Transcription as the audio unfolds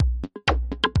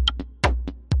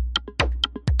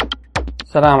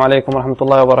السلام عليكم ورحمة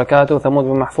الله وبركاته. ثمود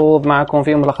بن محفوظ معكم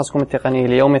في ملخصكم التقني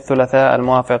ليوم الثلاثاء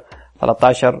الموافق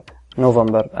 13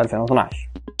 نوفمبر 2012.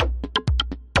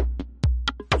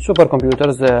 سوبر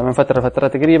كمبيوترز من فترة لفترة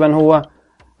تقريبا هو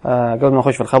قبل ما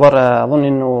نخش في الخبر أظن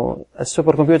إنه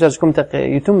السوبر كمبيوترز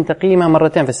يتم تقييمها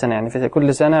مرتين في السنة، يعني في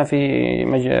كل سنة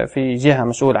في جهة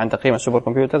مسؤولة عن تقييم السوبر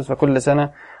كمبيوترز، فكل سنة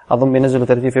أظن بينزلوا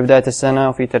ترتيب في بداية السنة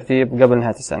وفي ترتيب قبل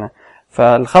نهاية السنة.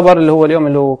 فالخبر اللي هو اليوم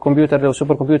اللي هو كمبيوتر اللي هو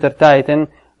سوبر كمبيوتر تايتن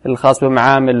الخاص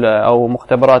بمعامل أو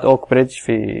مختبرات أوك بريدج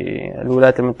في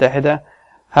الولايات المتحدة.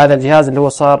 هذا الجهاز اللي هو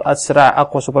صار أسرع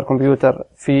أقوى سوبر كمبيوتر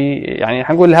في يعني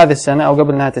حنقول هذه السنة أو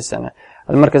قبل نهاية السنة.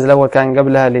 المركز الأول كان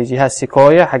قبلها لجهاز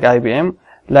سيكويا حق IBM،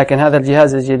 لكن هذا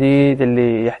الجهاز الجديد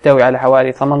اللي يحتوي على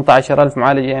حوالي 18,000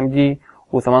 معالج AMD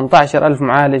و18,000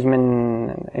 معالج من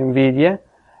انفيديا،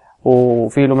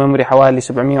 وفي له ميموري حوالي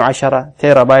 710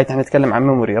 تيرا بايت. نتكلم عن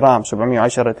ميموري رام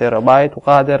 710 تيرا بايت،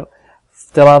 وقادر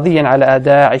افتراضيا على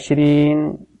أداء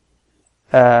 20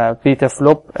 بيتا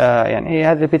فلوب. يعني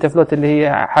هذه البيتا فلوت اللي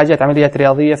هي حاجات عمليات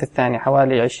رياضية في الثانية،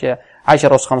 حوالي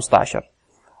 10 أس 15.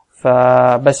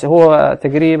 فبس هو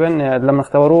تقريبا لما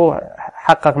اختبروه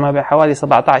حقق ما بين حوالي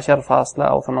 17 فاصلة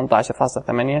أو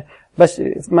 18.8، بس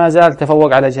ما زال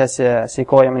تفوق على جهاز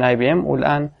سيكويا من IBM.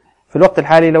 والآن في الوقت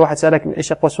الحالي لو واحد سألك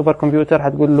إيش أقوى سوبر كمبيوتر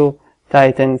هتقول له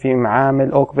تايتن في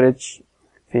معامل أوك بريدج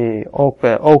في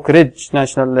أوك ريدج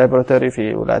ناشونال لابوراتوري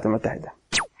في الولايات المتحدة.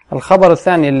 الخبر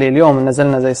الثاني اللي اليوم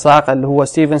نزلنا زي صاعق اللي هو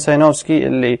ستيفن ساينوفسكي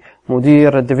اللي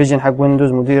مدير الديفيجن حق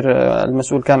ويندوز، مدير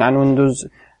المسؤول كان عن ويندوز،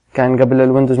 كان قبل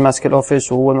الويندوز ماسك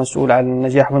الأوفيس، وهو المسؤول عن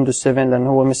نجاح ويندوز 7 لأنه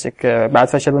هو مسك بعد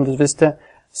فشل ويندوز فيستا.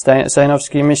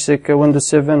 ساينوفسكي مسك ويندوز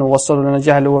 7 ووصله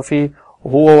للنجاح اللي هو فيه،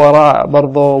 وهو وراء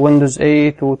برضه ويندوز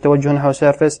 8 والتوجه نحو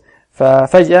سيرفس.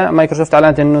 ففجأة مايكروسوفت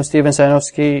أعلنت إنه ستيفن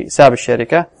ساينوفسكي ساب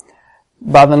الشركة.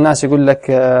 بعض الناس يقول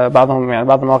لك بعضهم يعني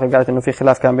بعض المواقع قالت إنه في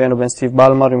خلاف كان بينه وبين ستيف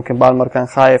بالمر، يمكن بالمر كان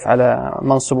خايف على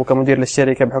منصبه كمدير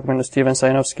للشركة بحكم إنه ستيفن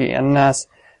ساينوفسكي الناس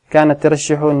كانت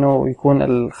ترشحه إنه يكون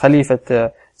الخليفة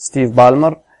ستيف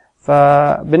بالمر.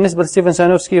 فبالنسبة لستيفن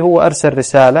ساينوفسكي هو أرسل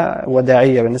رسالة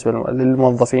وداعية بالنسبة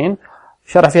للموظفين،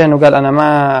 شرح فيها إنه قال أنا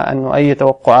ما إنه أي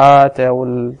توقعات أو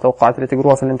التوقعات اللي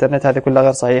تقروها في الإنترنت هذه كلها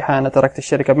غير صحيحة. أنا تركت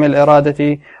الشركة بملء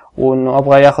إرادتي، وإنه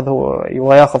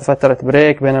يبغى ياخذ فترة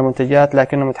بريك بين المنتجات،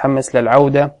 لكنه متحمس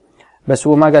للعودة. بس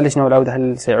هو ما قال ليش نوع العودة،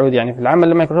 هل سيعود يعني في العمل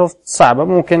لمايكروسوفت؟ صعبة،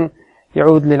 ممكن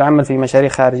يعود للعمل في مشاريع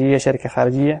خارجية، شركة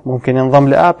خارجية، ممكن ينضم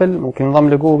لآبل، ممكن ينضم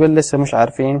لجوجل، لسه مش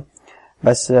عارفين.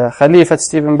 بس خليفة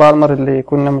ستيفن بالمر اللي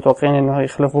كنا متوقعين إنه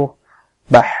يخلفه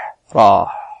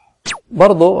راح.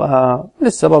 برضو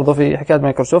لسه برضو في حكاية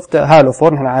مايكروسوفت هالو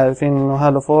 4. نحن عارفين إنه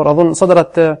هالو 4 أظن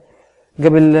صدرت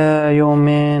قبل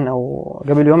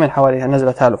يومين حوالي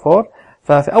نزلت هالو 4.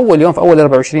 ففي أول يوم، في أول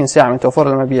 24 ساعة من توفر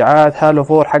المبيعات، هالو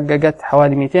 4 حققت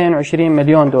حوالي 220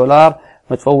 مليون دولار،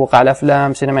 متفوقة على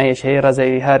أفلام سينمائية شهيرة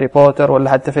زي هاري بوتر ولا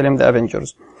حتى فيلم ذا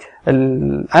أفنجرز.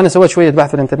 أنا سويت شوية بحث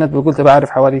في الإنترنت وقلت بعرف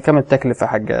حوالي كم التكلفة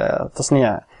حق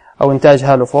تصنيع أو إنتاج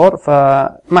هالو 4،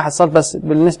 فما حصلت. بس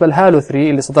بالنسبة لهالو 3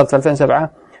 اللي صدرت في 2007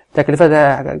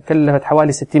 تكلفتها كلفت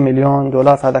حوالي 60 مليون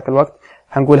دولار في هذاك الوقت.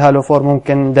 هنقول هالو 4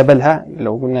 ممكن دبلها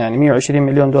لو قلنا يعني 120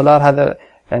 مليون دولار. هذا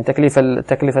يعني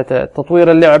تكلفة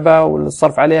تطوير اللعبة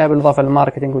والصرف عليها بالإضافة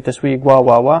للماركتينج والتسويق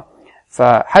و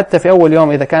فحتى في أول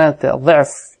يوم إذا كانت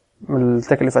ضعف من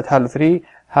تكلفة هالو 3،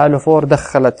 هالو 4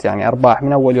 دخلت يعني أرباح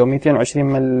من أول يوم 220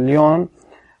 مليون.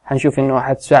 هنشوف إنه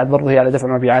حتساعد برضه هي على دفع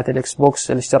مبيعات الإكس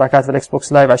بوكس، الاشتراكات في الإكس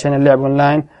بوكس لايف عشان اللعب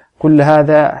أونلاين، كل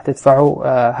هذا هتدفعوا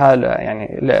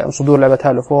يعني صدور لعبة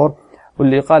هالو 4.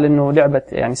 واللي قال إنه لعبة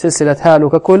يعني سلسلة هالو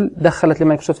ككل دخلت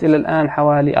لمايكروسوفت إلى الآن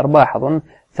حوالي أرباح أظن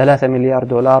 3 مليار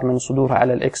دولار من صدورها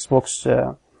على الإكس بوكس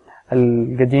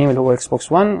القديم اللي هو إكس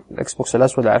بوكس 1، الإكس بوكس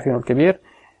الأسود اللي عارفينه الكبير،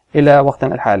 إلى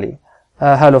وقتنا الحالي.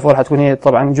 هالو 4 حتكون هي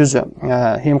طبعا جزء،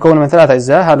 هي مكونة من 3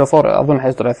 أجزاء. هالو 4 أظن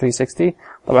حيصدر 360،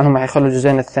 طبعا هم حيخلوا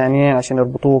الجزئين الثانيين عشان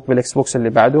يربطوك بالإكس بوكس اللي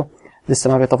بعده.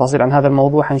 لسه ما في تفاصيل عن هذا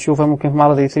الموضوع، حنشوفه ممكن في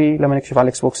معرض 3 لما نكشف على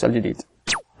الإكس بوكس الجديد.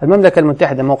 المملكة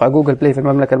المتحدة، موقع جوجل بلاي في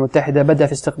المملكة المتحدة بدأ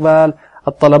في استقبال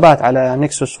الطلبات على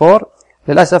نكسوس 4.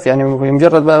 للأسف يعني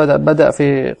بمجرد بدأ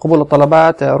في قبول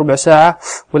الطلبات ربع ساعة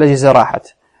والأجهزة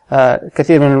راحت.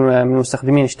 كثير من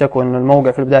المستخدمين اشتكوا أن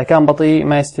الموقع في البداية كان بطيء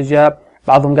ما يستجاب.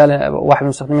 بعضهم قال، واحد من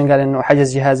المستخدمين قال انه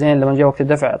حجز جهازين، لما جاء وقت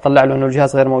الدفع طلع له انه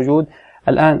الجهاز غير موجود.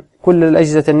 الان كل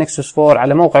الاجهزه النكسوس 4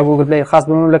 على موقع جوجل بلاي الخاص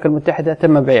بالمملكه المتحده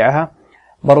تم بيعها.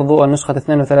 برضو النسخه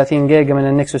 32 جيجا من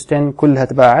النكسوس 10 كلها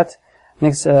تباعت.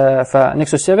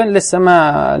 فنكسوس 7 لسه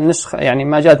ما نسخه يعني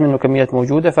ما جات منه كميات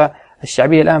موجوده.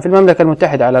 فالشعبيه الان في المملكه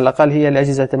المتحده على الاقل هي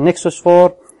لاجهزه النكسوس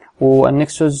 4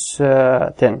 والنكسوس 10،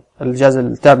 الجهاز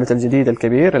التابلت الجديد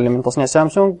الكبير اللي من تصنيع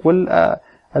سامسونج،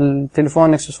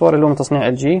 والتليفون نكسوس 4 اللي هو من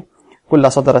تصنيع LG. كلها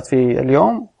صدرت في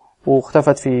اليوم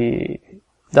واختفت في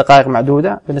دقائق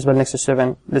معدودة. بالنسبة للنكسس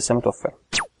 7 لسه متوفر.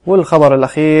 والخبر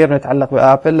الأخير نتعلق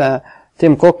بآبل.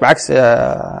 تيم كوك بعكس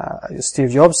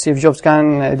ستيف جوبز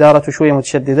كان إدارته شوية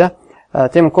متشددة.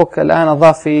 تيم كوك الآن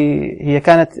أضاف هي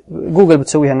كانت جوجل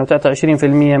بتسويها أنه تعطي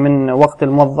 20% من وقت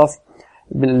الموظف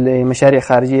لمشاريع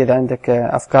خارجية. إذا عندك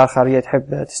أفكار خارجية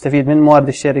تحب تستفيد من موارد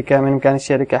الشركة، من إمكان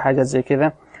الشركة، حاجات زي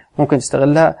كذا ممكن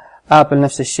تستغلها. آبل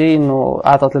نفس الشيء، أنه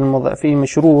أعطت للموظفين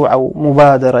مشروع أو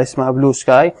مبادرة اسمها بلو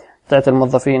سكاي، تعطي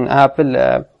الموظفين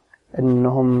آبل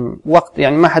انهم وقت،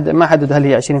 يعني ما حدد هل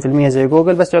هي 20% زي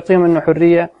جوجل، بس يعطيهم انه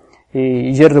حريه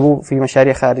يجربوا في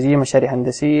مشاريع خارجيه، مشاريع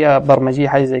هندسيه، برمجيه،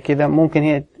 حاجه زي كذا.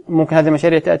 ممكن هذه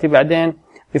المشاريع تاتي بعدين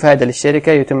بفائده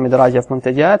للشركه، يتم ادراجها في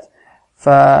منتجات.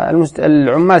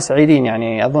 فالعمال سعيدين.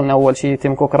 يعني اظن اول شيء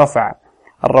تيم كوك رفع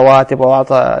الرواتب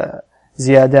واعطى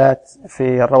زيادات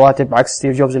في الرواتب عكس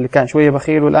ستيف جوبز اللي كان شويه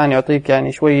بخيل، والان يعطيك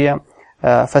يعني شويه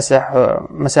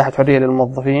مساحه حريه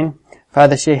للموظفين.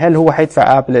 فهذا الشيء هل هو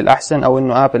حيدفع آبل الأحسن، أو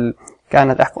إنه آبل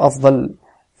كانت أفضل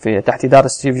في تحت إدارة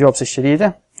ستيف جوبز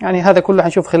الشديدة؟ يعني هذا كله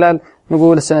حنشوف خلال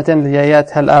نقول السنتين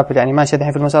الجايات، هل آبل يعني ماشية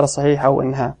الحين في المسار الصحيح أو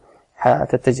إنها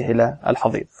حتتجه إلى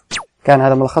الحضيض. كان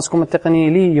هذا ملخصكم التقني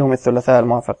ليوم الثلاثاء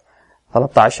الموافق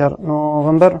 13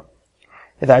 نوفمبر.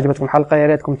 إذا عجبتكم الحلقة يا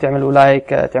ريتكم تعملوا لايك،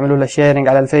 تعملوا لها شيرنج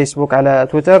على الفيسبوك، على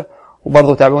تويتر،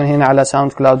 وبرضو تابعون هنا على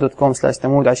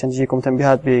soundcloud.com/تمود عشان تجيكم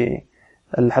تنبيهات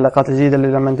الحلقات الجديدة اللي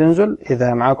لما تنزل.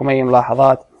 إذا معاكم أي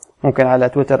ملاحظات ممكن على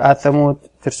تويتر @ثمود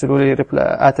ترسلوا لي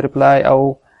 @reply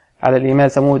أو على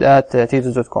الإيميل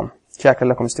ثمود@teachers.com. شاكر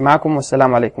لكم استماعكم،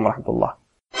 والسلام عليكم ورحمة الله.